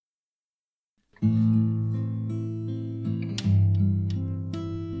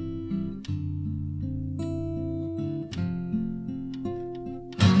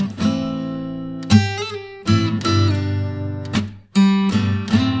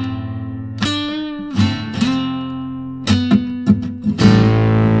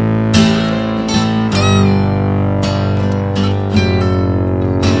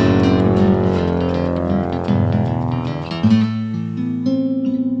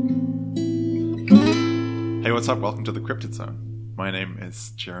Hey, what's up? Welcome to the Cryptid Zone. My name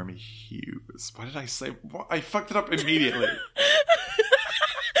is Jeremy Hughes. Why did I say... What? I fucked it up immediately.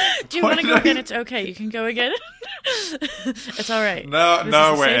 Do you want to go again? It's okay. You can go again. It's all right.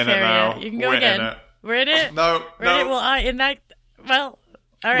 No, we're in it now. You can go again. We're in it? No. Well, all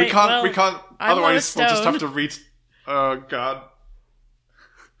right. We can't. Otherwise, we'll just have to... to read... Oh, God.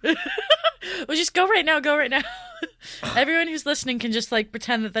 Well, just go right now. Everyone who's listening can just,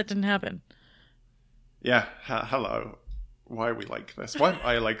 pretend that didn't happen. Yeah, hello. Why are we like this? Why am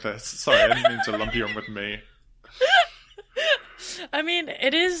I like this? Sorry, I didn't mean to lump you in with me. I mean,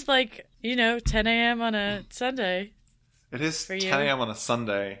 it is 10 a.m. on a Sunday. It is 10 a.m. on a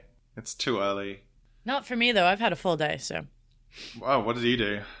Sunday. It's too early. Not for me, though. I've had a full day, so. Wow, what did you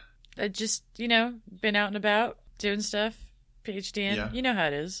do? I just, been out and about, doing stuff, PhD in. Yeah. You know how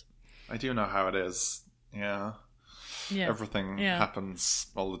it is. I do know how it is. Yeah. Everything happens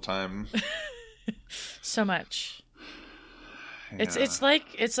all the time. So much. Yeah. It's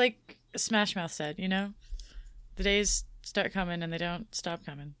like Smash Mouth said, the days start coming and they don't stop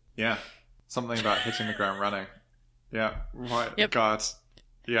coming. Yeah, something about hitting the ground running. Yeah, right. Yep. God.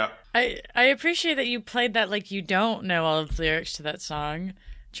 Yeah. I appreciate that you played that like you don't know all of the lyrics to that song,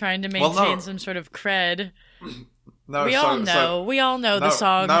 trying to maintain some sort of cred. No, we all know the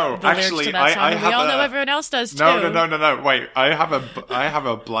song. No, the actually, lyrics to that song, I have we all know everyone else does too. No. Wait, I have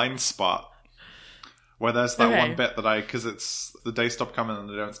a blind spot. Where there's that one bit that because it's the days stop coming and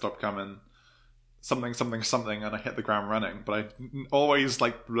they don't stop coming, something, and I hit the ground running. But I always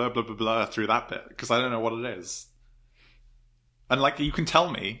blur, blah, blah, blah through that bit because I don't know what it is. And you can tell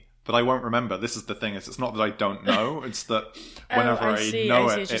me, but I won't remember. This is the thing: it's not that I don't know; it's that whenever I know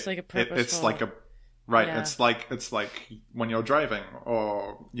it, it's just like a purposeful... it's like a right. Yeah. It's like when you're driving,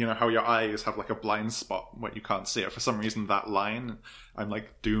 or how your eyes have a blind spot where you can't see it. For some reason, that line, I'm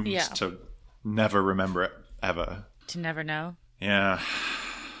doomed to never remember it ever. To never know. Yeah.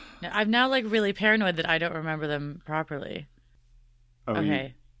 No, I'm now really paranoid that I don't remember them properly.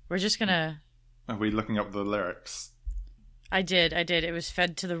 Okay, we're just gonna. Are we looking up the lyrics? I did. It was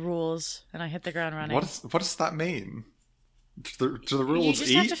fed to the rules, and I hit the ground running. What does that mean? Do the rules You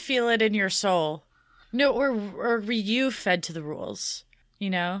just have to feel it in your soul. No, or you fed to the rules.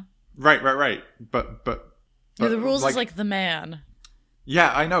 Right. But no, the rules is the man.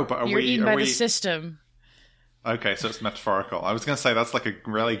 Yeah, I know, but you're eaten by the system. Okay, so it's metaphorical. I was going to say that's a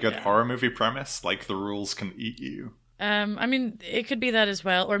really good horror movie premise. The rules can eat you. I mean, it could be that as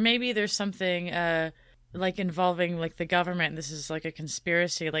well, or maybe there's something involving the government. This is a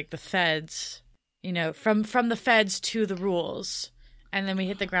conspiracy, the feds. From the feds to the rules, and then we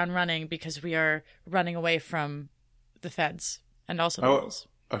hit the ground running because we are running away from the feds and also the rules.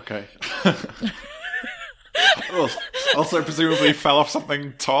 Okay. Also, presumably fell off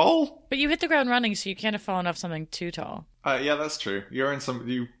something tall. But you hit the ground running, so you can't have fallen off something too tall. Yeah, that's true. You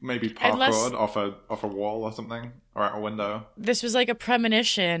maybe parkoured off a wall or something, or out a window. This was a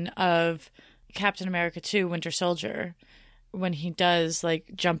premonition of Captain America 2: Winter Soldier, when he does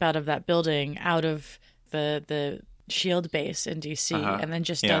jump out of that building, out of the Shield base in DC, and then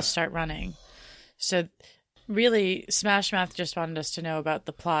just does start running. So, really, Smash Mouth just wanted us to know about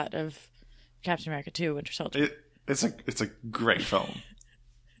the plot of Captain America 2: Winter Soldier. It's a great film.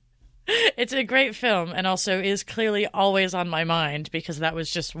 It's a great film, and also is clearly always on my mind because that was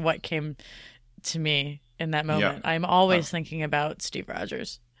just what came to me in that moment. Yeah. I'm always thinking about Steve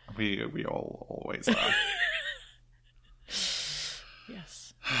Rogers. We all always are.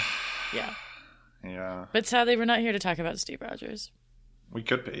 Yes. Yeah. Yeah. But sadly, we're not here to talk about Steve Rogers. We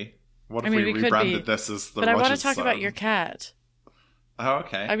could be. What if we rebranded this as the Rogers Zone? But I want to talk about your cat. Oh,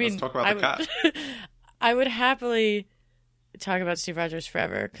 okay. Let's talk about the cat. I would happily talk about Steve Rogers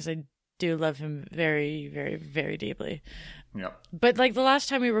forever because I do love him very, very, very deeply. Yeah. But the last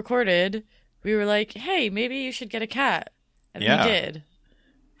time we recorded, we were like, "Hey, maybe you should get a cat," and we did.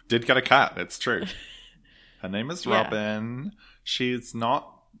 Did get a cat. It's true. Her name is Robin. She's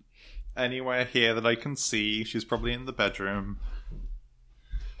not anywhere here that I can see. She's probably in the bedroom.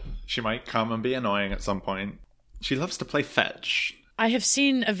 She might come and be annoying at some point. She loves to play fetch. I have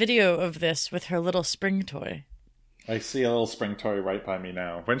seen a video of this with her little spring toy. I see a little spring toy right by me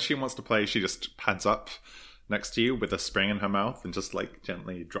now. When she wants to play, she just pads up next to you with a spring in her mouth and just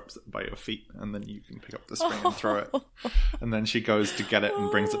gently drops it by your feet, and then you can pick up the spring and throw it. And then she goes to get it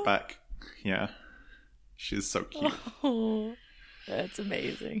and brings it back. Yeah. She's so cute. Oh, that's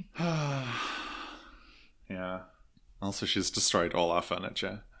amazing. Yeah. Also, she's destroyed all our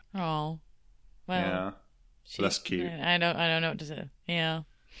furniture. Oh. Well. Yeah. That's cute. I don't know what to say. Yeah.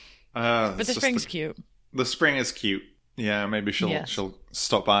 But the spring's cute. The spring is cute. Yeah, maybe she'll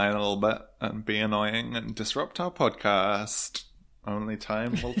stop by in a little bit and be annoying and disrupt our podcast. Only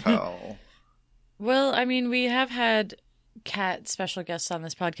time will tell. Well, I mean, we have had cat special guests on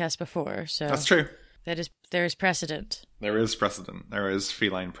this podcast before, so that's true. There is precedent. There is precedent. There is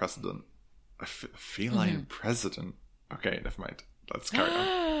feline precedent. A feline president. Okay, never mind. Let's carry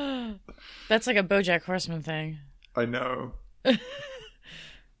on. That's like a BoJack Horseman thing. I know.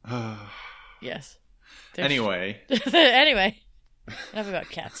 Yes. Anyway. Anyway. Enough about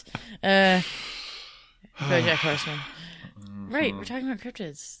cats. BoJack Horseman. Right, we're talking about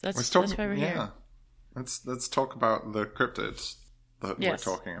cryptids. That's why we're here. Let's talk about the cryptids that we're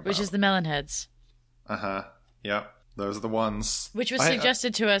talking about. Which is the melonheads. Uh-huh. Yeah. Those are the ones. Which was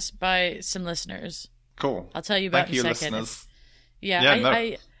suggested to us by some listeners. Cool. I'll tell you about in a second. Listeners.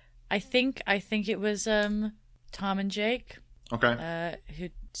 I think it was Tom and Jake. Okay. Who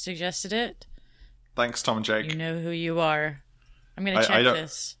suggested it. Thanks, Tom and Jake. You know who you are. I'm going to check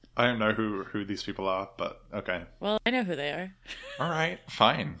this. I don't know who these people are, but okay. Well, I know who they are. All right,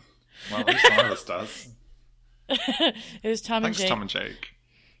 fine. Well, at least one of us does. It was Tom and Jake. Thanks, Tom and Jake.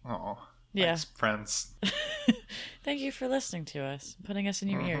 Oh, yeah. Thanks, friends. Thank you for listening to us, putting us in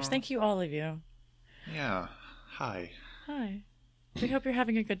your ears. Thank you, all of you. Yeah. Hi. Hi. We hope you're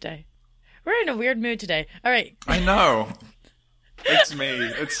having a good day. We're in a weird mood today. All right. I know. It's me.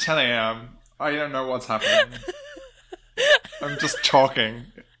 It's 10 a.m. I don't know what's happening. I'm just talking.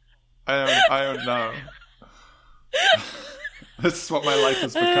 I don't know. This is what my life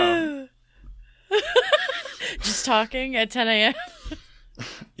has become. Just talking at 10 a.m.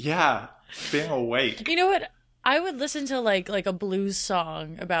 Yeah, being awake. You know what? I would listen to like a blues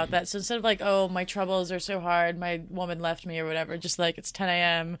song about that. So instead of like, oh, my troubles are so hard, my woman left me or whatever, just like it's 10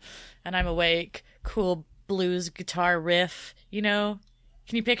 a.m. and I'm awake, cool blues guitar riff, you know?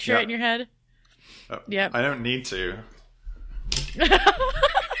 Can you picture it in your head? Yeah. I don't need to.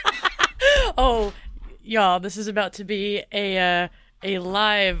 Oh, y'all, this is about to be a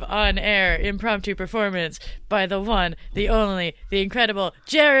live on-air impromptu performance by the one, the only, the incredible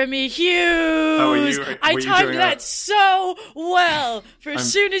Jeremy Hughes. I timed that so well. For as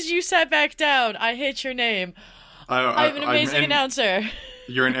soon as you sat back down, I hit your name. I'm an amazing announcer.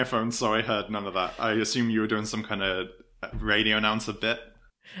 You're in earphones, so I heard none of that. I assume you were doing some kind of radio announcer bit.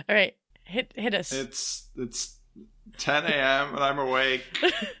 All right, hit us. It's 10 a.m. and I'm awake.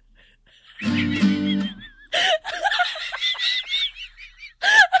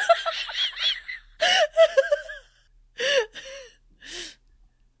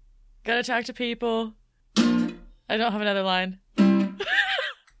 Gotta talk to people. I don't have another line.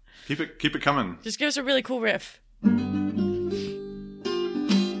 Keep it coming. Just give us a really cool riff.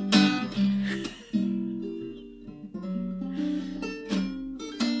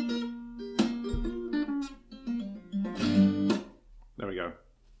 There we go.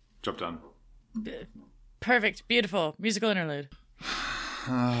 Job done. Perfect. Beautiful. Musical interlude.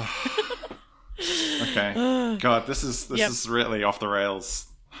 Okay. God, this is really off the rails.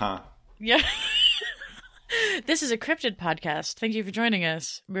 Huh. Yeah. This is a cryptid podcast. Thank you for joining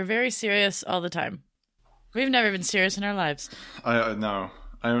us. We're very serious all the time. We've never been serious in our lives. No.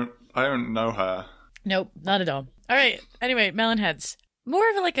 I don't know her. Nope, not at all. All right. Anyway, Melonheads. More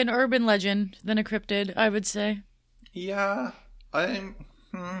of like an urban legend than a cryptid, I would say. Yeah. I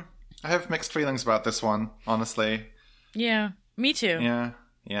have mixed feelings about this one, honestly. Yeah. Me too.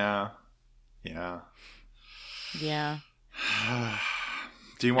 Yeah.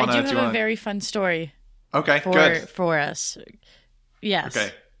 Do you want to? I do have a very fun story. Okay, good for us. Yes.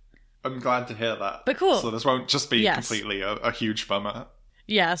 Okay. I'm glad to hear that. But cool. So this won't just be completely a huge bummer.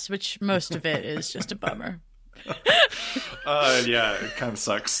 Yes, which most of it is just a bummer. Yeah, it kind of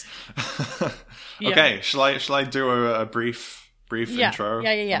sucks. Okay, shall I do a brief intro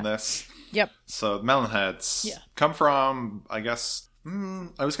on this? Yep. So Melonheads come from, I guess,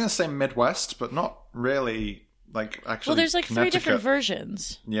 I was going to say Midwest, but not really. Like actually, well, there's like 3 different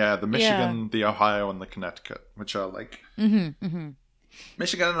versions. Yeah, the Michigan, the Ohio, and the Connecticut, which are like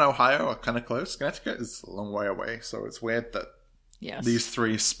Michigan and Ohio are kind of close. Connecticut is a long way away, so it's weird that these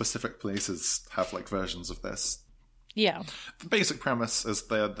 3 specific places have like versions of this. Yeah. The basic premise is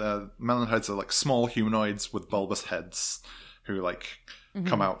the Melonheads are like small humanoids with bulbous heads who like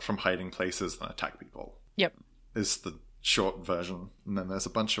come out from hiding places and attack people. Yep. Is the short version, and then there's a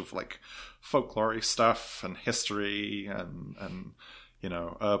bunch of like folklore stuff and history and you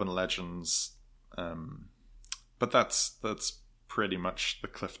know, urban legends, but that's pretty much the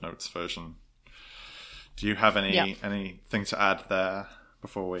Cliff Notes version. Do you have anything to add there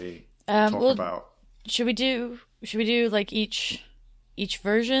before we talk about? Should we do like each each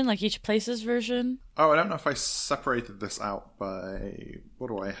version, like each place's version. Oh, I don't know if I separated this out by... What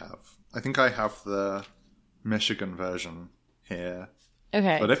do I have? I think I have the Michigan version here.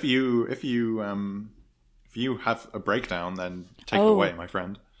 Okay. But if you have a breakdown, then take it away, my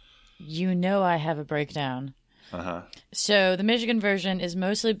friend. You know I have a breakdown. Uh-huh. So the Michigan version is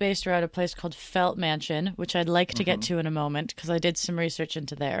mostly based around a place called Felt Mansion, which I'd like to get to in a moment because I did some research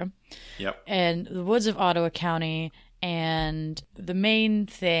into there. Yep. And the woods of Ottawa County. And the main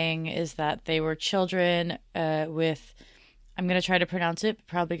thing is that they were children with, I'm going to try to pronounce it,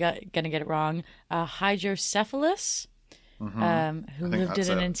 probably going to get it wrong, hydrocephalus, who lived in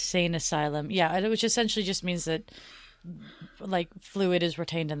an insane asylum. Yeah, which essentially just means that like fluid is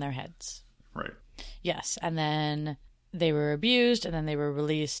retained in their heads. Right. Yes, and then they were abused, and then they were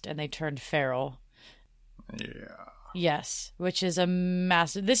released, and they turned feral. Yeah. Yes, which is a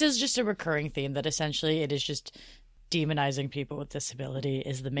massive... This is just a recurring theme that essentially it is just demonizing people with disability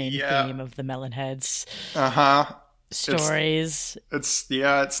is the main theme of the Melonheads stories.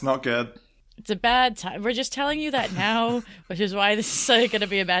 It's not good. It's a bad time. We're just telling you that now, which is why this is going to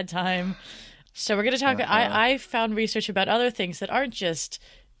be a bad time. So we're going to talk... I found research about other things that aren't just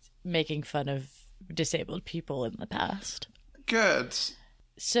making fun of disabled people in the past. Good.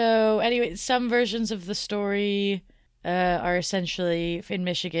 So anyway, some versions of the story are essentially in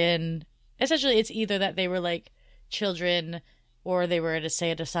Michigan. Essentially, it's either that they were like children or they were at a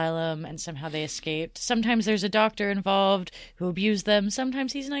sane asylum and somehow they escaped. Sometimes there's a doctor involved who abused them.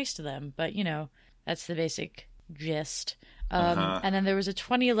 Sometimes he's nice to them. But, you know, that's the basic gist. And then there was a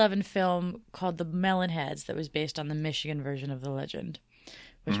 2011 film called The Melonheads that was based on the Michigan version of the legend,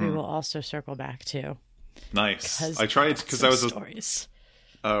 which we will also circle back to. Nice. I tried because I was stories.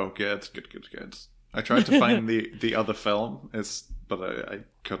 Oh, good. I tried to find the other film, but I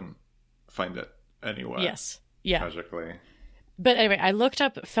couldn't find it anywhere. Yes. Yeah. Tragically. But anyway, I looked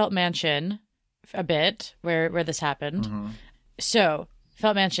up Felt Mansion a bit, where this happened. So,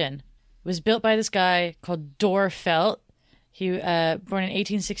 Felt Mansion was built by this guy called Dorr Felt. He born in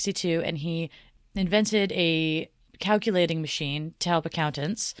 1862, and he invented a calculating machine to help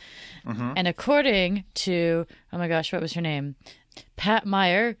accountants. And according to, oh my gosh, what was her name? Pat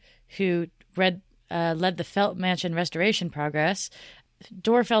Meyer, who led the Felt Mansion restoration progress,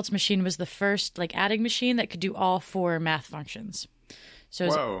 Dorr Felt's machine was the first adding machine that could do all 4 math functions. So it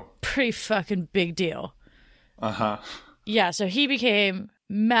was a pretty fucking big deal. Yeah, so he became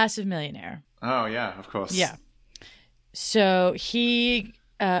massive millionaire. Oh yeah, of course. Yeah. So he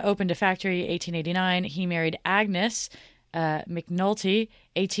opened a factory 1889. He married Agnes McNulty,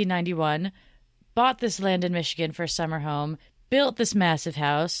 1891, bought this land in Michigan for a summer home, built this massive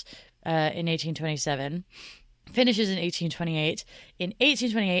house in 1827, finishes in 1828. In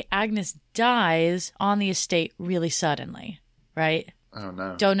 1828, Agnes dies on the estate really suddenly, right? Oh,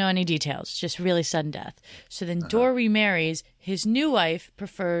 no. Don't know any details, just really sudden death. So then Dorr remarries. His new wife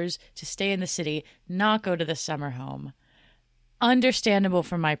prefers to stay in the city, not go to the summer home. Understandable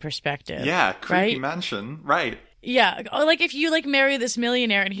from my perspective. Yeah, creepy right? mansion. Right. Yeah, like if you marry this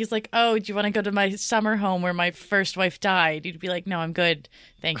millionaire and he's like, oh, do you want to go to my summer home where my first wife died? You'd be like, no, I'm good.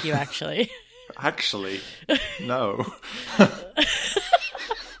 Thank you, actually. Actually, no.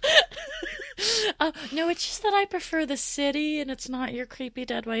 No, it's just that I prefer the city and it's not your creepy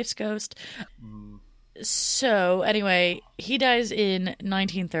dead wife's ghost. So, anyway, he dies in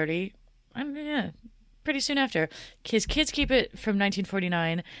 1930. Pretty soon after. His kids keep it from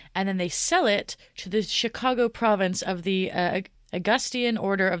 1949, and then they sell it to the Chicago province of the Augustine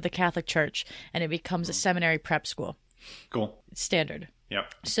Order of the Catholic Church, and it becomes a seminary prep school. Cool. It's standard.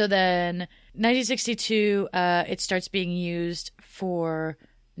 Yep. So then, 1962, it starts being used for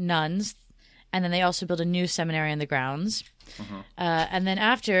nuns, and then they also build a new seminary on the grounds. And then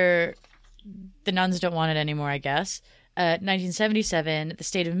after, the nuns don't want it anymore, I guess. 1977, the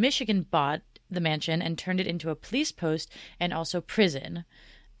state of Michigan bought the mansion and turned it into a police post and also prison.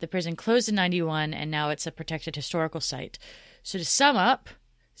 The prison closed in 91, and now it's a protected historical site. So to sum up,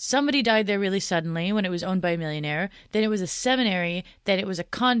 somebody died there really suddenly when it was owned by a millionaire. Then it was a seminary. Then it was a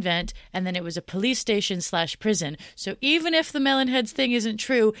convent. And then it was a police station / prison. So even if the Melonheads thing isn't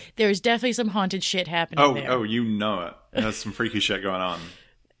true, there's definitely some haunted shit happening there. Oh, you know it. There's some freaky shit going on.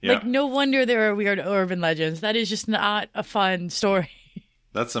 Yeah. No wonder there are weird urban legends. That is just not a fun story.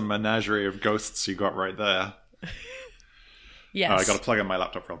 That's a menagerie of ghosts you got right there. Yes. I got to plug in my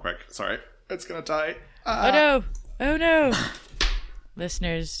laptop real quick. Sorry. It's going to die. Oh no.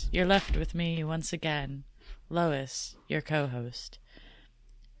 Listeners, you're left with me once again. Lois, your co-host.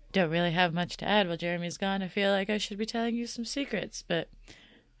 Don't really have much to add while Jeremy's gone. I feel like I should be telling you some secrets, but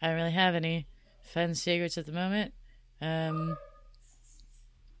I don't really have any fun secrets at the moment.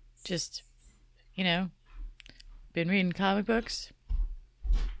 Just, been reading comic books.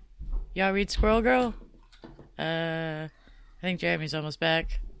 Y'all read Squirrel Girl? I think Jeremy's almost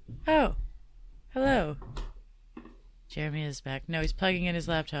back. Oh, hello. Jeremy is back. No, he's plugging in his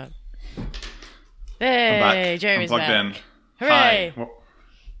laptop. Hey, Jeremy's I'm plugged back. in. Hooray! Hi.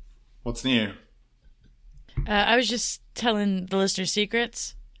 What's new? I was just telling the listeners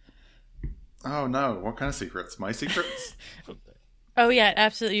secrets. Oh no, what kind of secrets? My secrets? Oh yeah,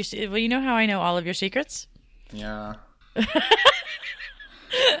 absolutely. Well, you know how I know all of your secrets? Yeah.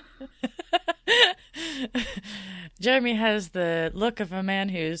 Jeremy has the look of a man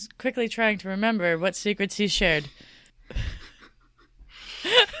who's quickly trying to remember what secrets he's shared.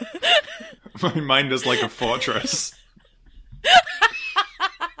 My mind is like a fortress.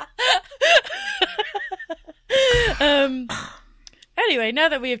 Anyway, now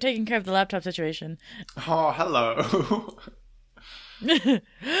that we have taken care of the laptop situation. Oh, hello.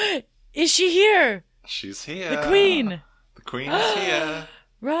 Is she here? She's here. The Queen. The Queen's here.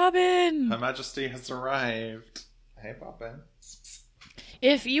 Robin. Her Majesty has arrived. Hey, Robin.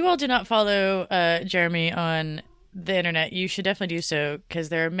 If you all do not follow Jeremy on the internet, you should definitely do so, because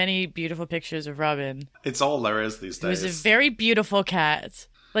there are many beautiful pictures of Robin. It's all there is these days. It was a very beautiful cat.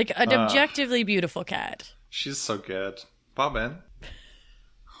 Like, an objectively beautiful cat. She's so good. Robin.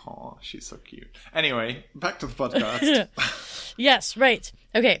 Oh, she's so cute. Anyway, back to the podcast. Yes, right.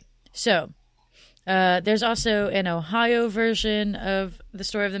 Okay, so there's also an Ohio version of the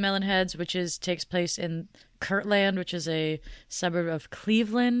story of the Melonheads, which takes place in Kirtland, which is a suburb of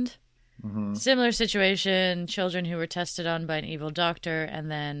Cleveland. Mm-hmm. Similar situation, children who were tested on by an evil doctor and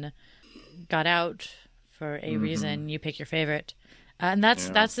then got out for a reason. You pick your favorite. And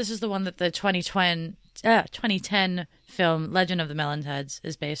this is the one that the 2010 film Legend of the Melonheads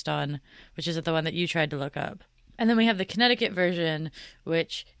is based on, which is the one that you tried to look up. And then we have the Connecticut version,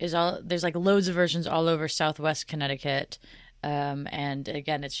 which is there's like loads of versions all over Southwest Connecticut. And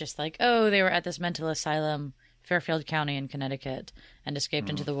again, it's just like, they were at this mental asylum, Fairfield County in Connecticut, and escaped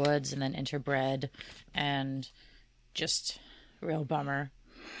into the woods and then interbred, and just real bummer.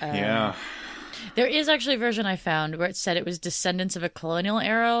 Yeah. There is actually a version I found where it said it was descendants of a colonial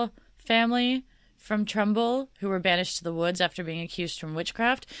era family from Trumbull who were banished to the woods after being accused from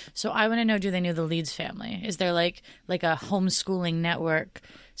witchcraft. So I want to know, do they know the Leeds family? Is there like a homeschooling network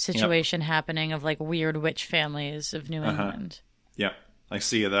situation happening of like weird witch families of New England? Yeah. I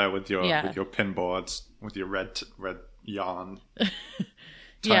see you there with your pin boards, with your red yarn,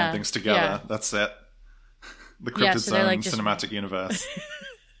 tying things together. Yeah. That's it. The Cryptid Zone like cinematic universe.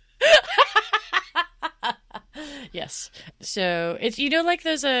 Yes. So it's like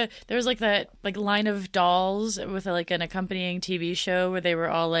there was like that like line of dolls with like an accompanying TV show where they were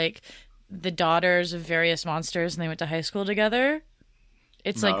all like the daughters of various monsters and they went to high school together.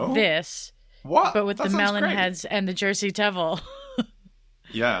 It's like this. What? But with the Melonheads and the Jersey Devil.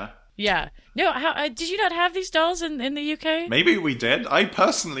 Yeah. Yeah. No, how did you not have these dolls in the UK? Maybe we did. I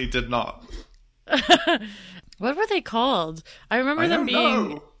personally did not. What were they called? I remember them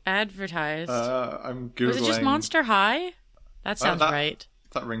being advertised. I'm Googling. Was it just Monster High? That sounds right.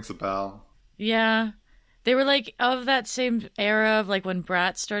 That rings a bell. Yeah. They were like of that same era of like when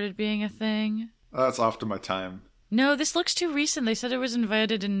Bratz started being a thing. That's after my time. No, this looks too recent. They said it was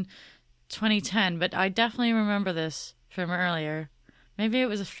invited in 2010, but I definitely remember this from earlier. Maybe it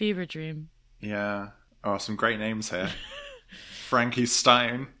was a fever dream. Yeah. Oh, some great names here. Frankie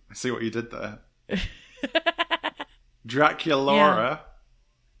Stein. I see what you did there. Draculaura.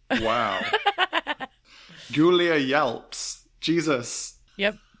 Yeah. Wow. Julia Yelps. Jesus.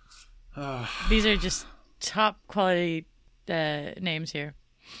 Yep. These are just top quality names here.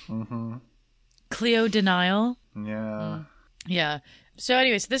 Mm-hmm. Cleo Denial. Yeah. Yeah. So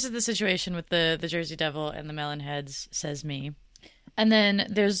anyways, this is the situation with the Jersey Devil and the Melonheads, says me. And then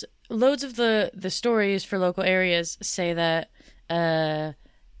there's loads of the stories for local areas say that the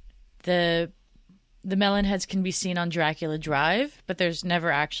Melonheads can be seen on Dracula Drive, but there's never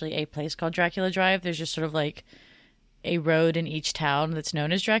actually a place called Dracula Drive. There's just sort of like a road in each town that's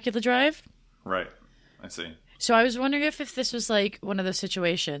known as Dracula Drive. Right. I see. So I was wondering if this was like one of those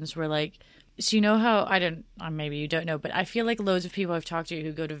situations where like, so you know how, maybe you don't know, but I feel like loads of people I've talked to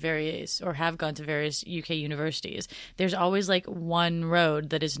who go to various or have gone to various UK universities, there's always like one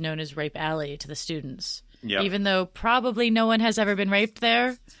road that is known as Rape Alley to the students. Yep. Even though probably no one has ever been raped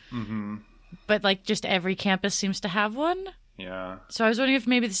there. Mm-hmm. But like just every campus seems to have one. Yeah. So I was wondering if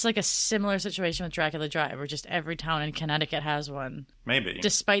maybe this is like a similar situation with Dracula Drive, where just every town in Connecticut has one. Maybe.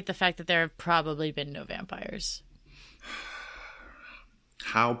 Despite the fact that there have probably been no vampires.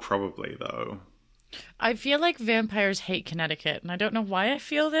 How probably, though? I feel like vampires hate Connecticut, and I don't know why I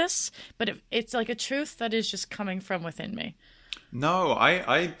feel this, but it's like a truth that is just coming from within me. No,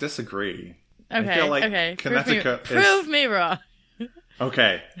 I disagree. Okay, I feel like okay. Connecticut Prove me wrong.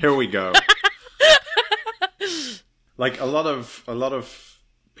 Okay, here we go. Like a lot of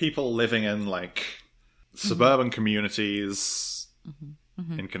people living in like suburban communities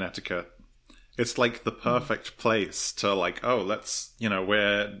in Connecticut. It's like the perfect place to like, oh, let's, you know,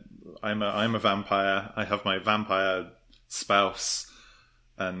 I'm a vampire. I have my vampire spouse,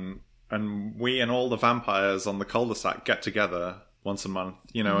 and we and all the vampires on the cul-de-sac get together once a month.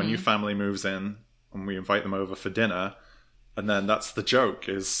 You know, a new family moves in, and we invite them over for dinner, and then that's the joke: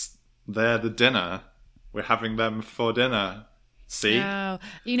 is they're the dinner. We're having them for dinner. See? Oh,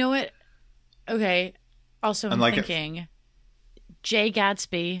 you know what? Okay. Also, I'm like thinking, Jay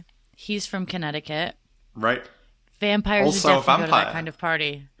Gatsby. He's from Connecticut. Right. Vampires also would definitely go to that kind of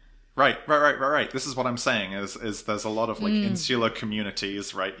party. Right. This is what I'm saying is there's a lot of like insular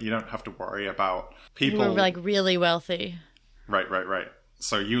communities, right? You don't have to worry about people who are like really wealthy. Right.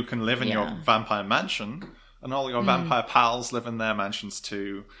 So you can live in your vampire mansion, and all your vampire pals live in their mansions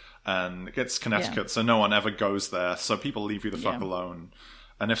too. And it's Connecticut, so no one ever goes there. So people leave you the fuck alone.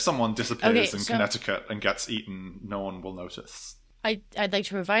 And if someone disappears in Connecticut and gets eaten, no one will notice. I'd like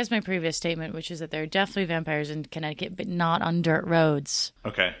to revise my previous statement, which is that there are definitely vampires in Connecticut, but not on dirt roads.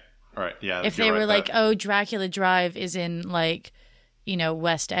 Okay. All right. Yeah. If they were like, oh, Dracula Drive is in like, you know,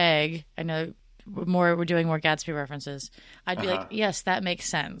 West Egg. I know we're doing more Gatsby references. I'd be like, yes, that makes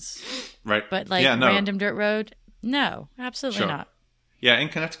sense. Right. But like random dirt road, no, absolutely not. Yeah, in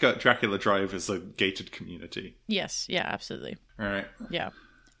Connecticut, Dracula Drive is a gated community. Yes. Yeah. Absolutely. All right. Yeah.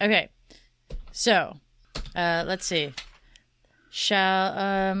 Okay. So, let's see. Most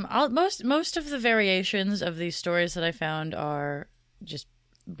of the variations of these stories that I found are just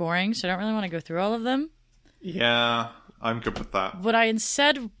boring, so I don't really want to go through all of them. Yeah, I'm good with that. What I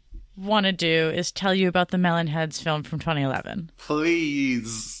instead want to do is tell you about the Melonheads film from 2011.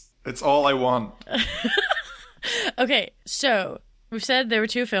 Please. It's all I want. Okay, so we've said there were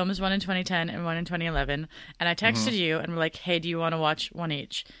two films, one in 2010 and one in 2011, and I texted you and we're like, hey, do you want to watch one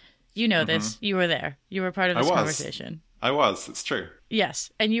each? You know this. You were there. You were part of this conversation. I was. It's true.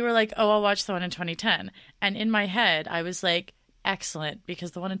 Yes. And you were like, oh, I'll watch the one in 2010. And in my head, I was like, excellent,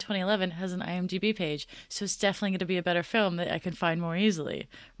 because the one in 2011 has an IMDb page. So it's definitely going to be a better film that I can find more easily.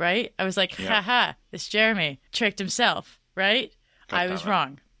 Right? I was like, haha, this Jeremy tricked himself. Right? I was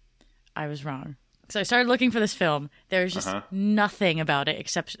wrong. So I started looking for this film. There's just nothing about it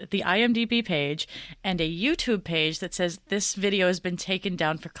except the IMDb page and a YouTube page that says this video has been taken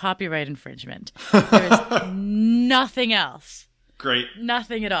down for copyright infringement. There's nothing else. Great.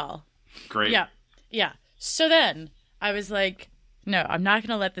 Nothing at all. Great. Yeah. So then I was like, no, I'm not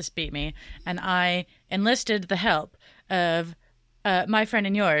going to let this beat me. And I enlisted the help of my friend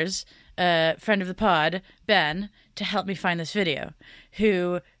and yours, friend of the pod, Ben, to help me find this video,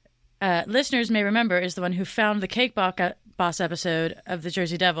 who... listeners may remember is the one who found the Cake Boss episode of the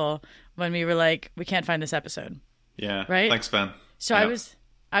Jersey Devil when we were like, we can't find this episode. Yeah. Right? Thanks, Ben. So I was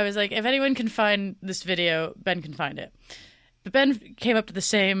like, if anyone can find this video, Ben can find it. But Ben came up to the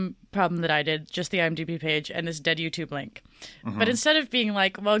same problem that I did, just the IMDb page and this dead YouTube link. But instead of being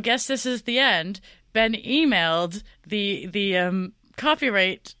like, well, guess this is the end, Ben emailed the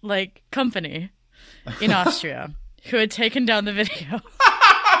copyright like company in Austria who had taken down the video.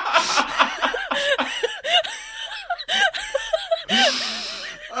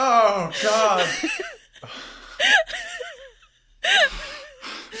 Oh, God.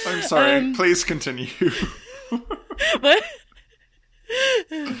 I'm sorry. Please continue. What?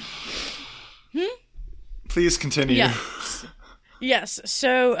 Please continue. Yeah. Yes.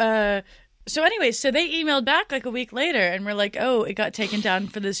 So anyways, so they emailed back like a week later and were like, oh, it got taken down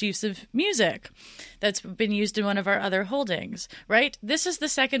for this use of music that's been used in one of our other holdings, right? This is the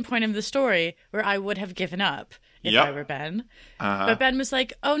second point of the story where I would have given up if I were Ben. But Ben was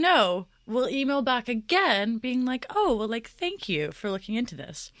like, oh no, we'll email back again being like, oh, well, like, thank you for looking into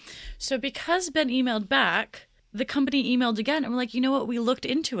this. So because Ben emailed back, the company emailed again and we're like, you know what, we looked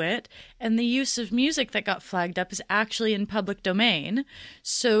into it and the use of music that got flagged up is actually in public domain.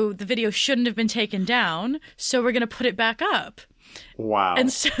 So the video shouldn't have been taken down. So we're going to put it back up. Wow.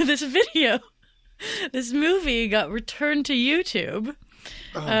 And so this video, this movie got returned to YouTube.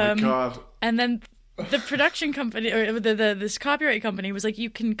 Oh my God. And then the production company or this copyright company was like,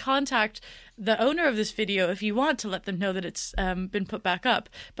 you can contact the owner of this video if you want to let them know that it's been put back up.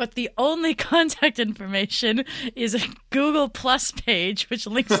 But the only contact information is a Google Plus page, which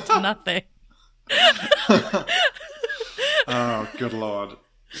links to nothing. Oh, good Lord.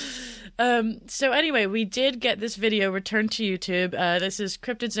 So anyway, we did get this video returned to YouTube. This is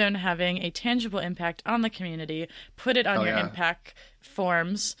Cryptid Zone having a tangible impact on the community. Put it on your impact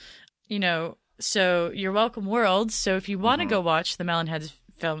forms. So you're welcome, world. So if you want to go watch the Melonheads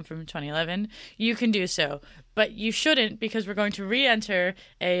film from 2011, you can do so. But you shouldn't, because we're going to re-enter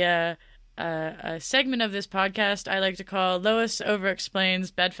a segment of this podcast I like to call Lois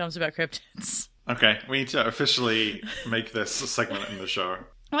Over-Explains Bad Films About Cryptids. Okay, we need to officially make this a segment in the show.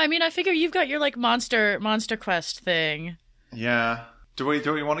 Well, I mean, I figure you've got your Monster Quest thing. Yeah. Do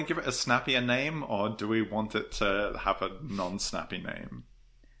we want to give it a snappier name, or do we want it to have a non-snappy name?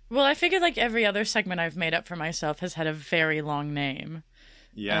 Well, I figured every other segment I've made up for myself has had a very long name.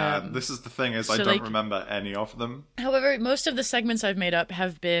 Yeah, this is the thing, is I don't remember any of them. However, most of the segments I've made up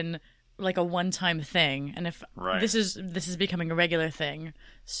have been a one-time thing, and if this is becoming a regular thing,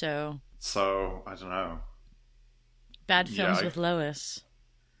 so I don't know. Bad Films with Lois.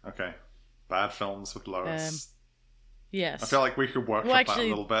 Okay, Bad Films with Lois. Yes. I feel like we could work that a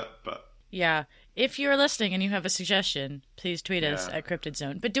little bit, but yeah. If you're listening and you have a suggestion, please tweet us at Cryptid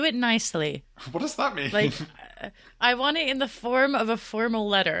Zone, but do it nicely. What does that mean? I want it in the form of a formal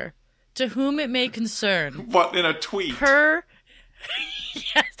letter, to whom it may concern. What, in a tweet?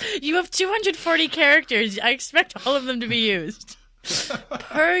 Yes, you have 240 characters. I expect all of them to be used.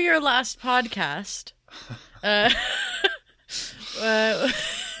 Per your last podcast. Oh,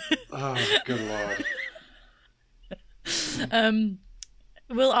 good lord.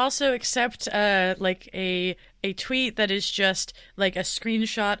 We'll also accept a tweet that is just a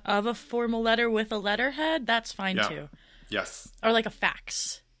screenshot of a formal letter with a letterhead. That's fine too. Yes. Or a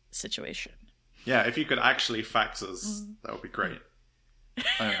fax situation. Yeah, if you could actually fax us, that would be great.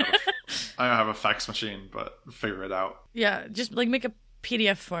 I don't have a fax machine, but figure it out. Yeah, just make a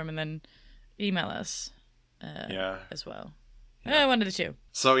PDF form and then email us. As well. Yeah. One of the two.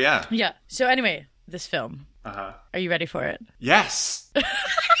 So yeah. Yeah. So anyway, this film. Are you ready for it? Yes.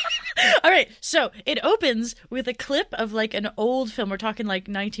 All right. So it opens with a clip of an old film. We're talking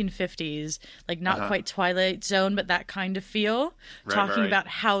 1950s, not quite Twilight Zone, but that kind of feel. Talking about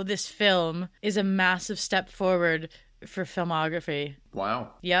how this film is a massive step forward for filmography.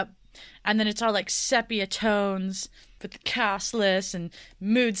 Wow. Yep. And then it's all sepia tones with the cast list and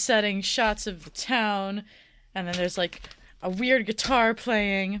mood setting shots of the town. And then there's a weird guitar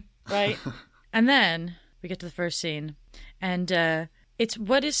playing, right? And then we get to the first scene. And it's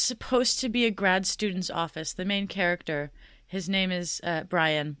what is supposed to be a grad student's office. The main character, his name is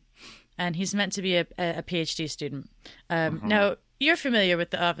Brian. And he's meant to be a PhD student. Now, you're familiar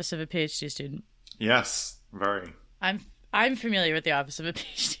with the office of a PhD student. Yes, very. I'm familiar with the office of a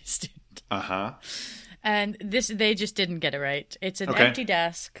PhD student. Uh-huh. And they just didn't get it right. It's an empty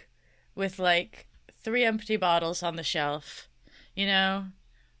desk with 3 empty bottles on the shelf. Where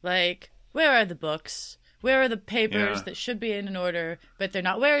are the books? Where are the papers that should be in an order, but they're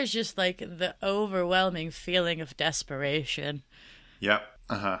not? Where is just the overwhelming feeling of desperation? Yep.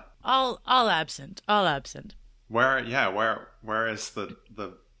 Uh-huh. All absent. All absent. Where is the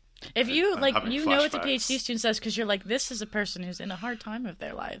if you you know what the PhD student says, because you're this is a person who's in a hard time of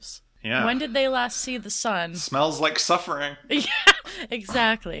their lives. Yeah. When did they last see the sun? Smells like suffering. Yeah,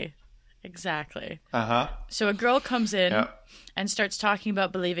 exactly. Uh-huh. So a girl comes in and starts talking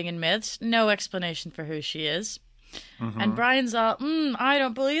about believing in myths. No explanation for who she is. And Brian's all, I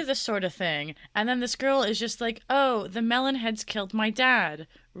don't believe this sort of thing. And then this girl is just oh, the Melonheads killed my dad.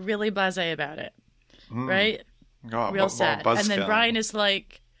 Really blasé about it. Right? God, real sad. And then Brian is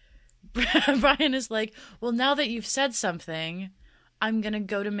well, now that you've said something, I'm going to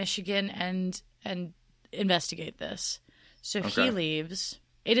go to Michigan and investigate this. So he leaves.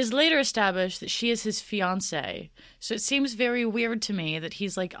 It is later established that she is his fiancée. So it seems very weird to me that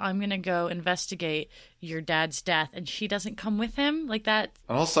he's I'm going to go investigate your dad's death, and she doesn't come with him like that.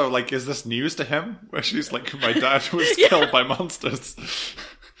 And also, is this news to him? Where she's my dad was killed by monsters.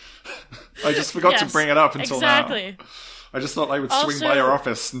 I just forgot to bring it up until now. I just thought I would swing by your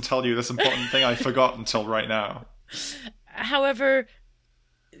office and tell you this important thing I forgot until right now. However,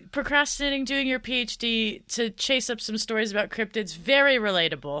 procrastinating doing your PhD to chase up some stories about cryptids, very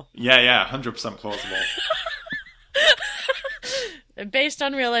relatable. Yeah, 100% plausible. Based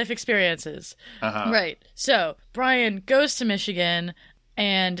on real life experiences. Right. So Brian goes to Michigan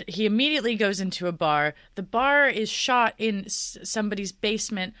and he immediately goes into a bar. The bar is shot in somebody's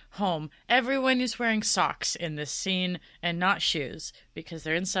basement home. Everyone is wearing socks in this scene and not shoes because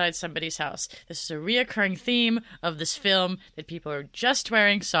they're inside somebody's house. This is a reoccurring theme of this film, that people are just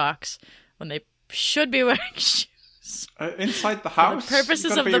wearing socks when they should be wearing shoes. Inside the house? For the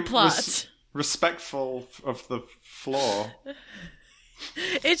purposes of the plot. Respectful of the floor.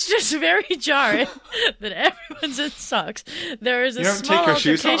 It's just very jarring that everyone's in socks. There is a don't small take your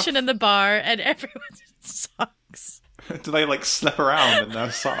shoes altercation off? in the bar, and everyone's in socks. Do they like slip around in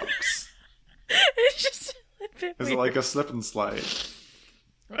their socks? It's just a bit Is weird. it like a slip and slide?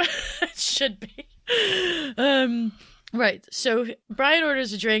 It should be. Right. So Brian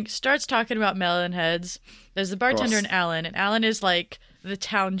orders a drink, starts talking about melon heads. There's the bartender and Alan is like the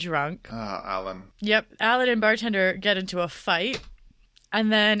town drunk. Ah, Alan. Yep. Alan and bartender get into a fight.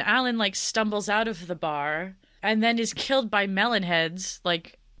 And then Alan like stumbles out of the bar and then is killed by melon heads.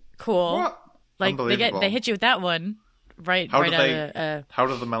 Like, cool. What? Like they hit you with that one. Right. How right did how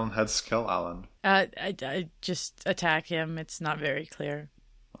did the melon heads kill Alan? I just attack him. It's not very clear.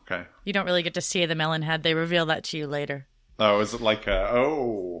 Okay. You don't really get to see the melon head. They reveal that to you later. Oh, is it like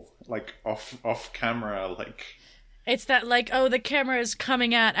like off camera, like... It's that like, oh, the camera is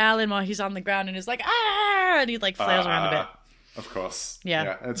coming at Alan while he's on the ground and is like, ah, and he like flails around a bit. Of course.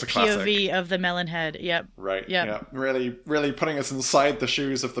 Yeah. It's a classic. POV of the melon head. Yep. Right. Yep. Yeah. Really, really putting us inside the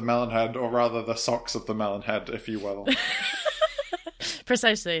shoes of the melon head, or rather the socks of the melon head, if you will.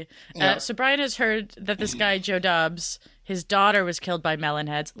 Precisely. Yeah. So Brian has heard that this guy, Joe Dobbs, his daughter was killed by melon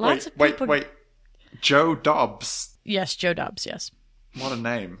heads. Lots of people... Wait. Joe Dobbs. Yes, Joe Dobbs, yes. What a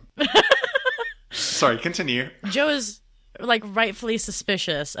name. Sorry, continue. Joe is like rightfully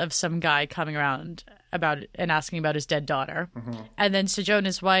suspicious of some guy coming around about and asking about his dead daughter. Mm-hmm. And then so Joe and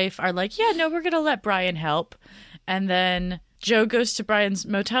his wife are like, yeah, no, we're going to let Brian help. And then Joe goes to Brian's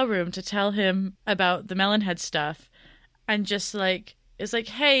motel room to tell him about the Melonhead stuff. And just like, is like,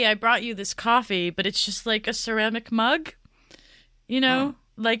 hey, I brought you this coffee, but it's just like a ceramic mug. You know? Huh.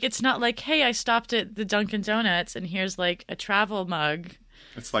 Like, it's not like, hey, I stopped at the Dunkin' Donuts and here's like a travel mug.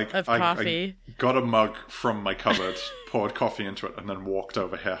 It's like of coffee. I got a mug from my cupboard, poured coffee into it, and then walked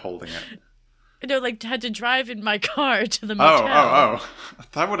over here holding it. No, like had to drive in my car to the motel. Oh.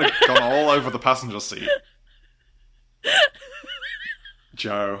 That would have gone all over the passenger seat.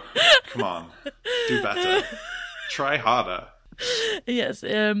 Joe, come on. Do better. Try harder. Yes.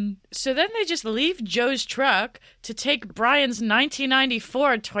 So then they just leave Joe's truck to take Brian's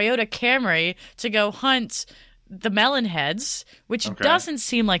 1994 Toyota Camry to go hunt the Melonheads, which doesn't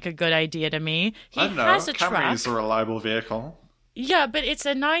seem like a good idea to me. He has a truck. Camry's a reliable vehicle. Yeah, but it's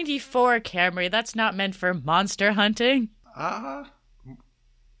a 94 Camry. That's not meant for monster hunting. I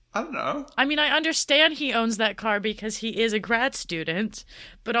don't know. I mean, I understand he owns that car because he is a grad student,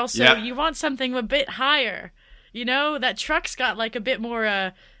 but also you want something a bit higher. You know, that truck's got like a bit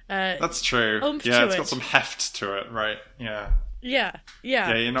more that's true. Yeah, it's got some heft to it, right? Yeah. Yeah.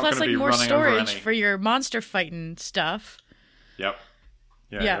 Yeah, you're not Plus, going to be more running storage over any. for your monster fighting stuff. Yep.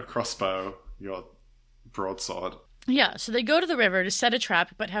 Yeah, your crossbow, your broadsword. Yeah, so they go to the river to set a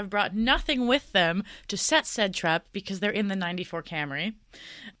trap, but have brought nothing with them to set said trap because they're in the 94 Camry.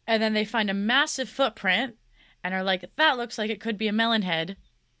 And then they find a massive footprint and are like, that looks like it could be a Melonhead.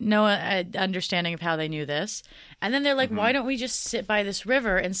 No understanding of how they knew this. And then they're like, why don't we just sit by this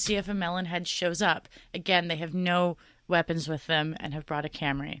river and see if a Melonhead shows up? Again, they have no weapons with them and have brought a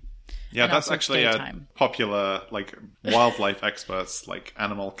Camry. Yeah, and that's actually a popular, like, wildlife experts, like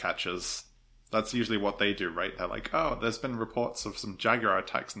animal catchers. That's usually what they do, right? They're like, oh, there's been reports of some jaguar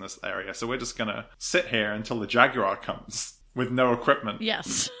attacks in this area, so we're just gonna sit here until the jaguar comes with no equipment.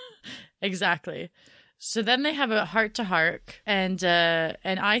 Yes, exactly. So then they have a heart-to-heart, and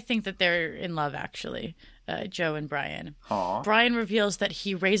I think that they're in love, actually, Joe and Brian. Aww. Brian reveals that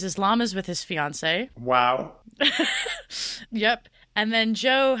he raises llamas with his fiancée. Wow. Yep. And then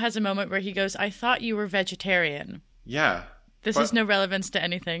Joe has a moment where he goes, I thought you were vegetarian. Yeah. This has no relevance to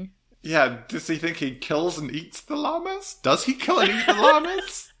anything. Yeah, does he think he kills and eats the llamas? Does he kill and eat the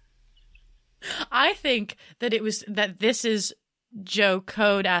llamas? I think that this is Joe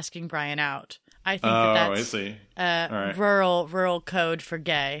code asking Brian out. I think that's right. rural code for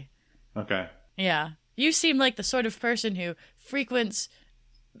gay. Okay. Yeah. You seem like the sort of person who frequents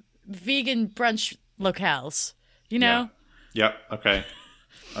vegan brunch locales. You know? Yeah. Yep. Okay.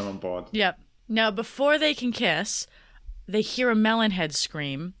 I'm on board. Yep. Now, before they can kiss, they hear a Melonhead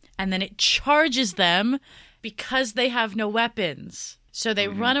scream, and then it charges them because they have no weapons. So they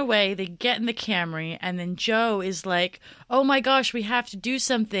run away, they get in the Camry, and then Joe is like, oh my gosh, we have to do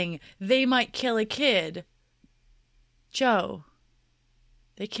something. They might kill a kid. Joe,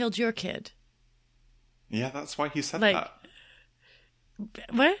 they killed your kid. Yeah, that's why he said that.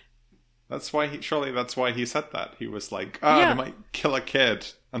 What? That's why he said that. He was like, they might kill a kid.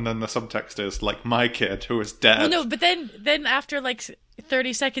 And then the subtext is, like, my kid who is dead. Well, no, but then after, like,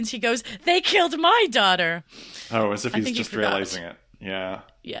 30 seconds, he goes, they killed my daughter. Oh, as if he's just realizing it. Yeah.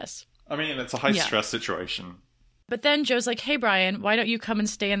 Yes. I mean, it's a high-stress situation. But then Joe's like, hey, Brian, why don't you come and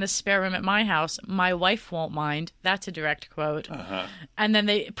stay in the spare room at my house? My wife won't mind. That's a direct quote. Uh-huh. And then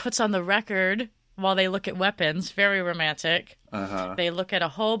they puts on the record while they look at weapons. Very romantic. Uh-huh. They look at a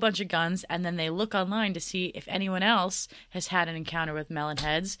whole bunch of guns, and then they look online to see if anyone else has had an encounter with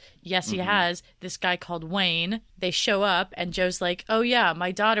Melonheads. Yes, he has. This guy called Wayne. They show up, and Joe's like, oh, yeah,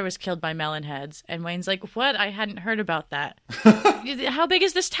 my daughter was killed by Melonheads. And Wayne's like, what? I hadn't heard about that. How big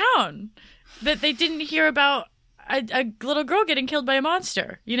is this town that they didn't hear about a little girl getting killed by a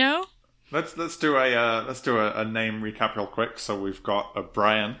monster, you know? Let's do a name recap real quick. So we've got a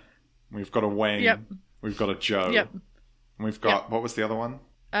Brian, we've got a Wayne, Yep. we've got a Joe. Yep. We've got, what was the other one?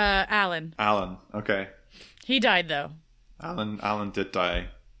 Alan. Alan. Okay. He died, though. Alan did die.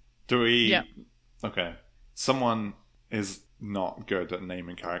 Do we? Yep. Okay. Someone is not good at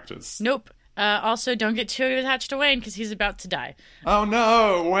naming characters. Nope. Also, don't get too attached to Wayne, because he's about to die. Oh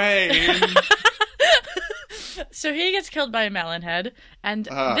no, Wayne! So he gets killed by a Melonhead, and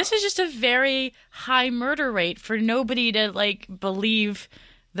this is just a very high murder rate for nobody to, like, believe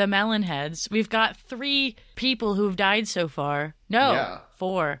the Melonheads. We've got 3 people who've died so far. No,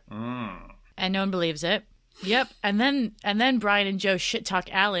 4. And no one believes it. Yep. And then Brian and Joe shit talk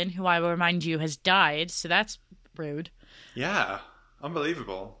Alan, who I will remind you has died, so that's rude. Yeah.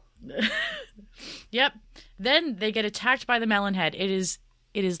 Unbelievable. Yep. Then they get attacked by the Melonhead. It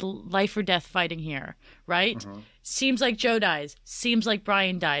is life or death fighting here, right? Mm-hmm. Seems like Joe dies. Seems like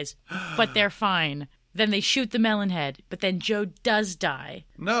Brian dies. But they're fine. Then they shoot the Melonhead, but then Joe does die.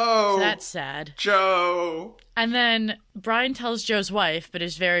 No! So that's sad. Joe! And then Brian tells Joe's wife, but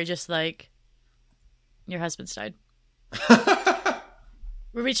is very just like, your husband's died.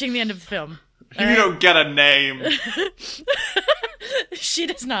 We're reaching the end of the film. You don't get a name! She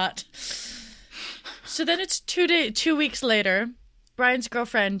does not. So then it's 2 weeks later. Brian's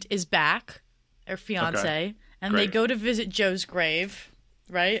girlfriend is back, or fiance, and Great. they go to visit Joe's grave,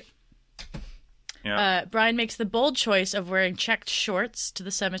 right? Yeah. Brian makes the bold choice of wearing checked shorts to the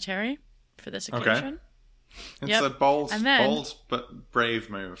cemetery for this occasion. It's a bold And then- but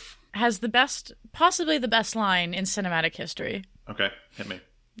brave move. Has possibly the best line in cinematic history. Okay, hit me.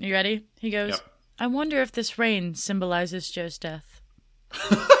 You ready? He goes, Yep. I wonder if this rain symbolizes Joe's death.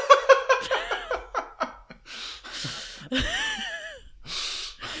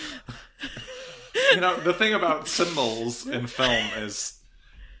 You know, the thing about symbols in film is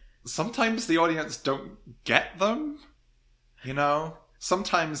sometimes the audience don't get them. You know?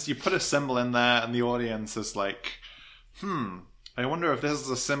 Sometimes you put a symbol in there and the audience is like, I wonder if this is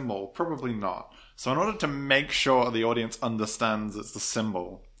a symbol. Probably not. So in order to make sure the audience understands it's the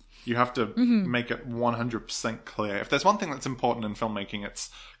symbol, you have to make it 100% clear. If there's one thing that's important in filmmaking, it's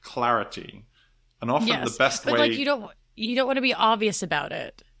clarity. And often the best way... But like you don't want to be obvious about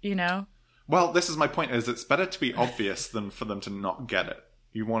it, you know? Well, this is my point, is it's better to be obvious than for them to not get it.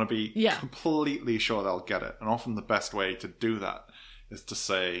 You want to be completely sure they'll get it. And often the best way to do that is to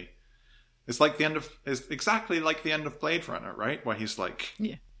say... It's exactly like the end of Blade Runner, right? Where he's like,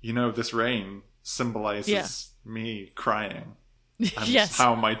 you know, this rain symbolizes me crying. And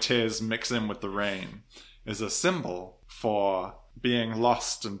how my tears mix in with the rain is a symbol for being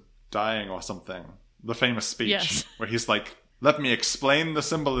lost and dying or something. The famous speech where he's like, let me explain the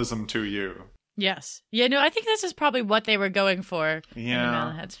symbolism to you. Yes. Yeah, no, I think this is probably what they were going for in the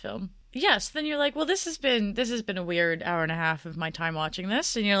Melonheads film. Yes, then you're like, well, this has been a weird hour and a half of my time watching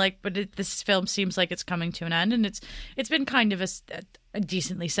this, and you're like, but this film seems like it's coming to an end, and it's been kind of a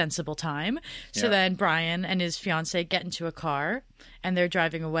decently sensible time. So then Brian and his fiance get into a car, and they're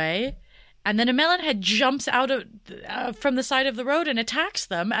driving away, and then a Melonhead jumps out from the side of the road and attacks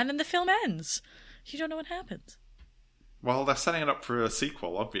them, and then the film ends. You don't know what happens. Well, they're setting it up for a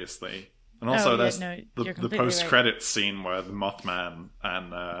sequel, obviously. And also there's the post-credits scene where the Mothman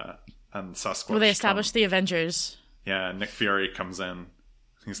and Sasquatch. Well, they established the Avengers. Yeah, Nick Fury comes in.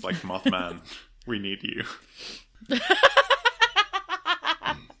 He's like, Mothman, we need you.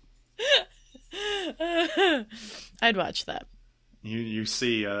 I'd watch that. You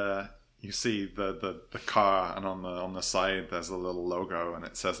see the car, and on the side there's a little logo, and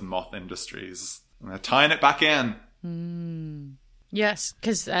it says Moth Industries. And they're tying it back in. Yes,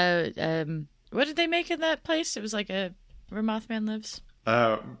 because what did they make in that place? It was like where Mothman lives.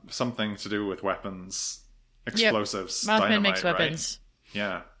 Something to do with weapons, explosives. Mothman dynamite, makes weapons. Right?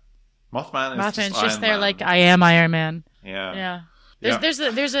 Yeah, Mothman's just Iron there Man. like I am Iron Man. Yeah. There's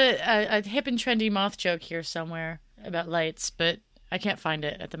a hip and trendy moth joke here somewhere about lights, but I can't find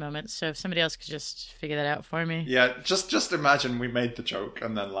it at the moment. So if somebody else could just figure that out for me. Yeah, just imagine we made the joke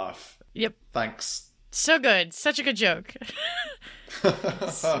and then laugh. Yep. Thanks. So good. Such a good joke. We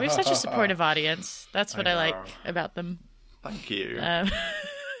have such a supportive audience. That's what I like about them. Thank you.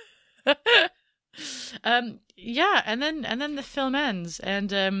 Yeah, and then the film ends,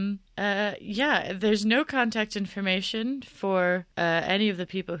 and there's no contact information for any of the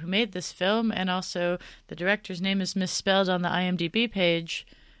people who made this film, and also the director's name is misspelled on the IMDb page.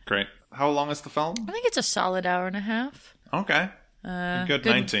 Great. How long is the film? I think it's a solid hour and a half. Okay. Good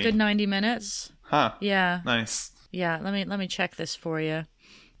 90. Good 90 minutes. Huh. Yeah. Nice. Yeah, let me check this for you.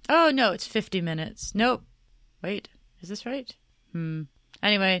 Oh, no, it's 50 minutes. Nope. Wait, is this right?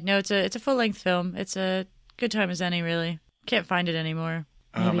 Anyway, no, it's a full-length film. It's a good time as any, really. Can't find it anymore.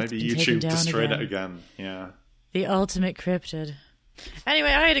 Maybe YouTube destroyed it again. Yeah. The ultimate cryptid. Anyway,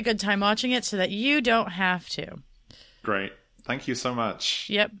 I had a good time watching it so that you don't have to. Great. Thank you so much.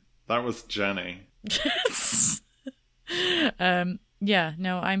 Yep. That was Jenny. Yeah,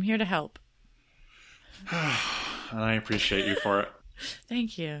 no, I'm here to help. And I appreciate you for it.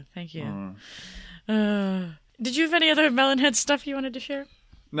 Thank you. Did you have any other Melonhead stuff you wanted to share?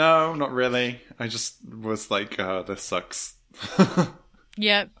 No, not really. I just was like, this sucks.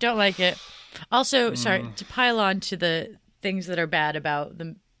 Yeah, don't like it. Also, sorry, to pile on to the things that are bad about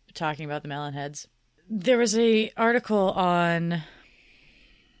them talking about the Melonheads. There was a article on,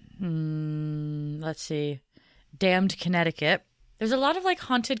 let's see, Damned Connecticut. There's a lot of like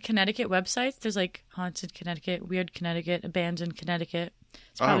haunted Connecticut websites. There's like Haunted Connecticut, Weird Connecticut, Abandoned Connecticut.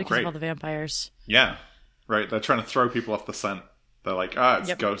 It's probably because of all the vampires. Yeah, right. They're trying to throw people off the scent. They're like,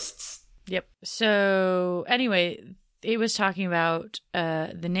 it's ghosts. Yep. So anyway, it was talking about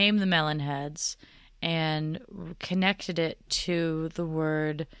the name the Melonheads and connected it to the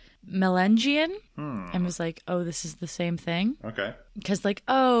word Melangian and was like, oh, this is the same thing. Okay. Because like,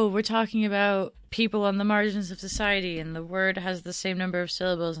 oh, we're talking about people on the margins of society and the word has the same number of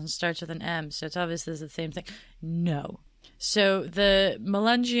syllables and starts with an M, so it's obviously the same thing. No. So the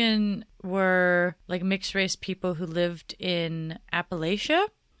Melangian were like mixed race people who lived in Appalachia,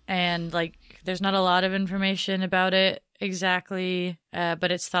 and like there's not a lot of information about it exactly,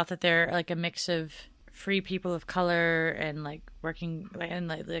 but it's thought that they're like a mix of free people of color and like working and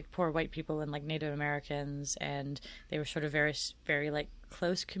like poor white people and like Native Americans, and they were sort of very, very like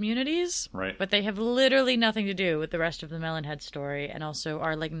close communities. Right. But they have literally nothing to do with the rest of the Melonhead story, and also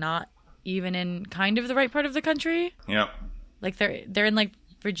are like not even in kind of the right part of the country. Yep. Like they're in like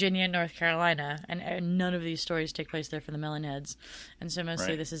Virginia and North Carolina, and none of these stories take place there for the Melonheads. And so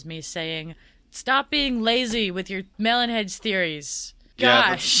mostly this is me saying, stop being lazy with your Melonheads theories.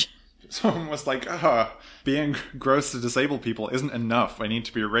 Gosh. Yeah, someone was like, being gross to disabled people isn't enough. I need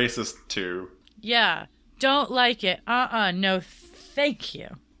to be racist too. Yeah. Don't like it. No, thank you.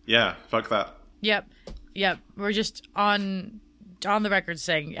 Yeah, fuck that. Yep. We're just on the record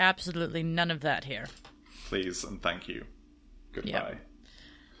saying absolutely none of that here. Please and thank you. Goodbye. Yep.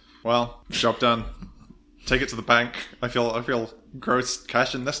 Well, job done. Take it to the bank. I feel gross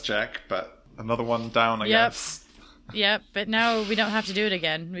cashing this check, but another one down, I guess. Yep, but now we don't have to do it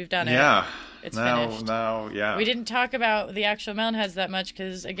again. We've done it. Yeah. It's finished. Yeah. We didn't talk about the actual Melonheads that much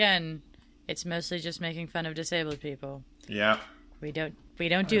because, again, it's mostly just making fun of disabled people. Yeah. We don't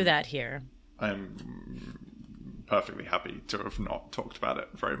do that here. I'm perfectly happy to have not talked about it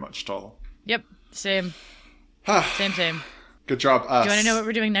very much at all. Yep, same. Same. Good job, us. Do you want to know what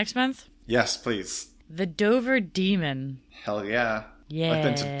we're doing next month? Yes, please. The Dover Demon. Hell yeah. Yeah. I've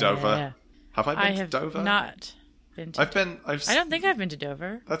been to Dover. Have I been to Dover? I have not been to I don't think I've been to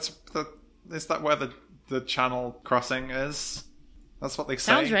Dover. Is that where the Channel crossing is? That's what they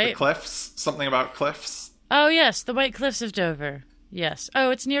say. Sounds right. The cliffs? Something about cliffs? Oh, yes, the White Cliffs of Dover. Yes.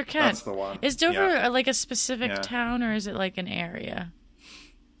 Oh, it's near Kent. That's the one. Is Dover like a specific town, or is it like an area?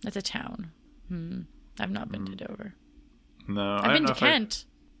 It's a town. I've not been to Dover. No, I've been to Kent.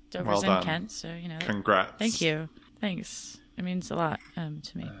 Dover's in Kent, so you know. Congrats. Thank you. Thanks. It means a lot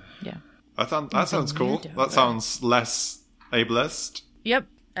to me. Yeah. That sounds cool. That sounds less ableist. Yep.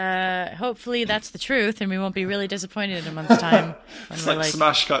 Hopefully that's the truth, and we won't be really disappointed in a month's time. When It's like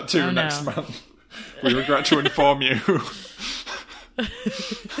Smash Cut 2 next month. We regret to inform you.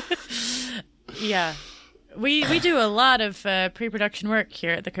 Yeah. We do a lot of pre-production work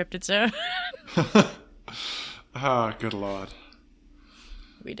here at the Cryptid Zone. Good lord.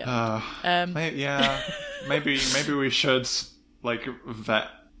 We don't. Maybe we should like vet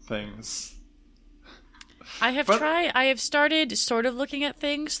things. I have started sort of looking at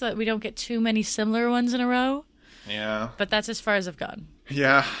things so that we don't get too many similar ones in a row. Yeah. But that's as far as I've gone.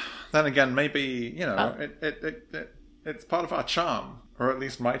 Yeah. Then again, maybe, it's part of our charm, or at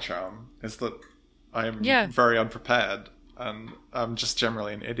least my charm, is that I am very unprepared. and I'm just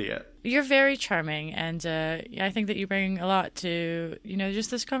generally an idiot. You're very charming, and I think that you bring a lot to,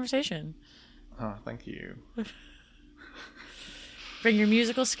 just this conversation. Oh, thank you. Bring your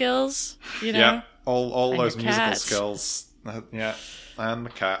musical skills, Yeah, all those musical cat. skills. Yeah, and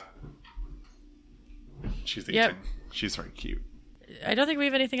the cat. She's eating. Yep. She's very cute. I don't think we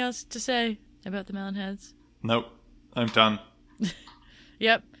have anything else to say about the Melonheads. Nope, I'm done.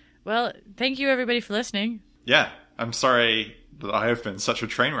 Yep. Well, thank you everybody for listening. Yeah, I'm sorry that I have been such a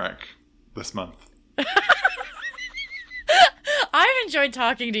train wreck this month. I've enjoyed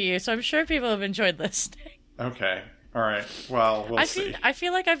talking to you, so I'm sure people have enjoyed listening. Okay. All right. Well, we'll see. I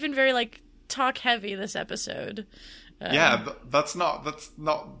feel like I've been very talk heavy this episode. Yeah, that's not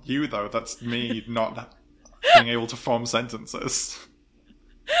you though. That's me not being able to form sentences.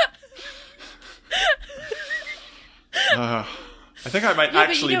 I think I might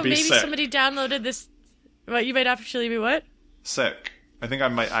actually be maybe sick. Somebody downloaded this. What, you might actually be what? Sick. I think I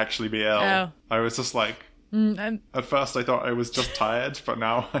might actually be ill. Oh. I was just like, at first I thought I was just tired, but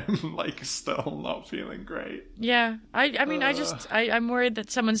now I'm still not feeling great. Yeah, I'm worried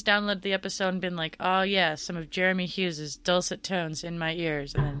that someone's downloaded the episode and been like, oh yeah, some of Jeremy Hughes' dulcet tones in my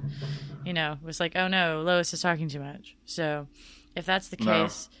ears, and then, was like, oh no, Lois is talking too much. So, if that's the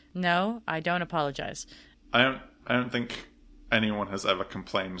case, no, I don't apologize. I don't think anyone has ever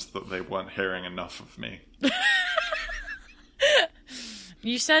complained that they weren't hearing enough of me.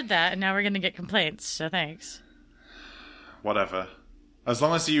 You said that, and now we're going to get complaints, so thanks. Whatever. As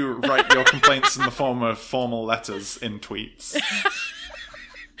long as you write your complaints in the form of formal letters in tweets.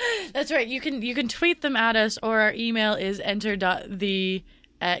 That's right. You can tweet them at us, or our email is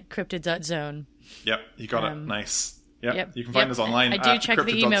enter.the@cryptid.zone. Yep, you got it. Nice. Yep. You can find us online. I do check the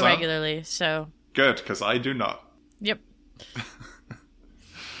email cryptid.zone. regularly, so... Good, because I do not. Yep.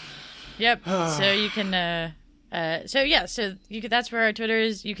 Yep. So you can... that's where our Twitter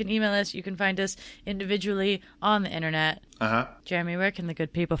is. You can email us. You can find us individually on the internet. Jeremy, where can the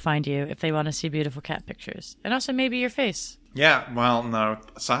good people find you if they want to see beautiful cat pictures? And also maybe your face. Yeah, well, no.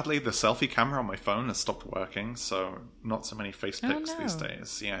 Sadly, the selfie camera on my phone has stopped working, so not so many face pics these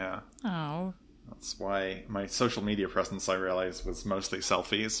days. Yeah. Oh. That's why my social media presence, I realized, was mostly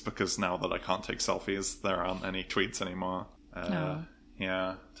selfies, because now that I can't take selfies, there aren't any tweets anymore.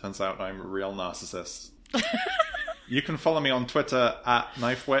 Yeah, turns out I'm a real narcissist. You can follow me on Twitter at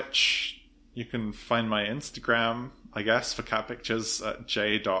KnifeWitch. You can find my Instagram, I guess, for cat pictures at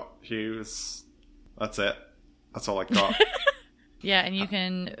j.hughes. That's it. That's all I got. Yeah, and you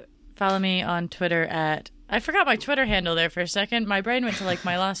can follow me on Twitter at... I forgot my Twitter handle there for a second. My brain went to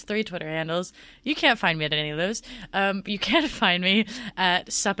my last 3 Twitter handles. You can't find me at any of those. You can find me at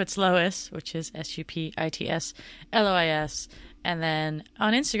SuppitsLois, which is SUPITSLOIS. And then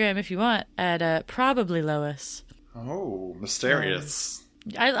on Instagram, if you want, at Probably Lois. Oh, mysterious.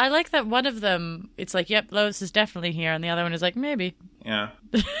 I like that one of them, it's like, yep, Lois is definitely here. And the other one is like, maybe. Yeah.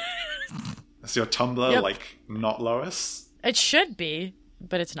 Is your Tumblr, not Lois? It should be,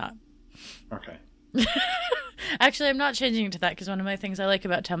 but it's not. Okay. Actually, I'm not changing it to that because one of my things I like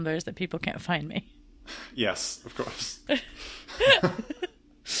about Tumblr is that people can't find me. Yes, of course. Not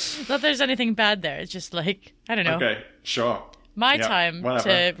that there's anything bad there. It's just I don't know. Okay, sure. My time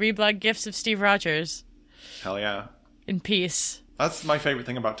to reblog GIFs of Steve Rogers. Hell yeah. In peace. That's my favorite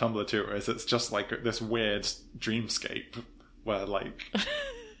thing about Tumblr too, is it's just this weird dreamscape where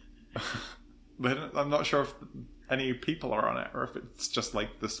I'm not sure if any people are on it or if it's just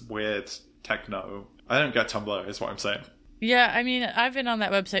this weird techno. I don't get Tumblr, is what I'm saying. Yeah, I mean, I've been on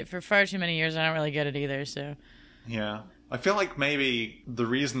that website for far too many years. I don't really get it either, so... Yeah. I feel like maybe the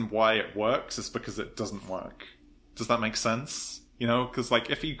reason why it works is because it doesn't work. Does that make sense? Because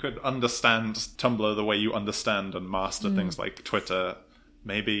if you could understand Tumblr the way you understand and master things like Twitter,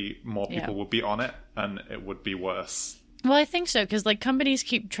 maybe more people would be on it and it would be worse. Well, I think so, because companies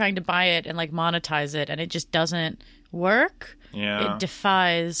keep trying to buy it and monetize it, and it just doesn't work. Yeah. It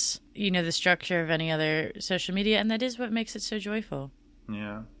defies, the structure of any other social media, and that is what makes it so joyful.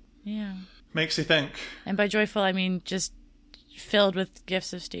 Yeah. Yeah. Makes you think. And by joyful, I mean just filled with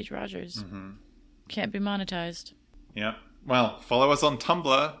gifs of Steve Rogers. Mm-hmm. Can't be monetized. Yeah. Well, follow us on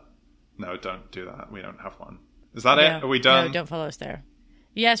Tumblr. No, don't do that. We don't have one. Is that it? Are we done? No, don't follow us there.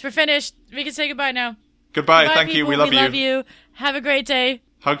 Yes, we're finished. We can say goodbye now. Goodbye. Thank you. We love you. We love you. Have a great day.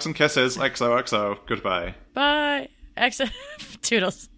 Hugs and kisses. XOXO. Goodbye. Bye. Toodles.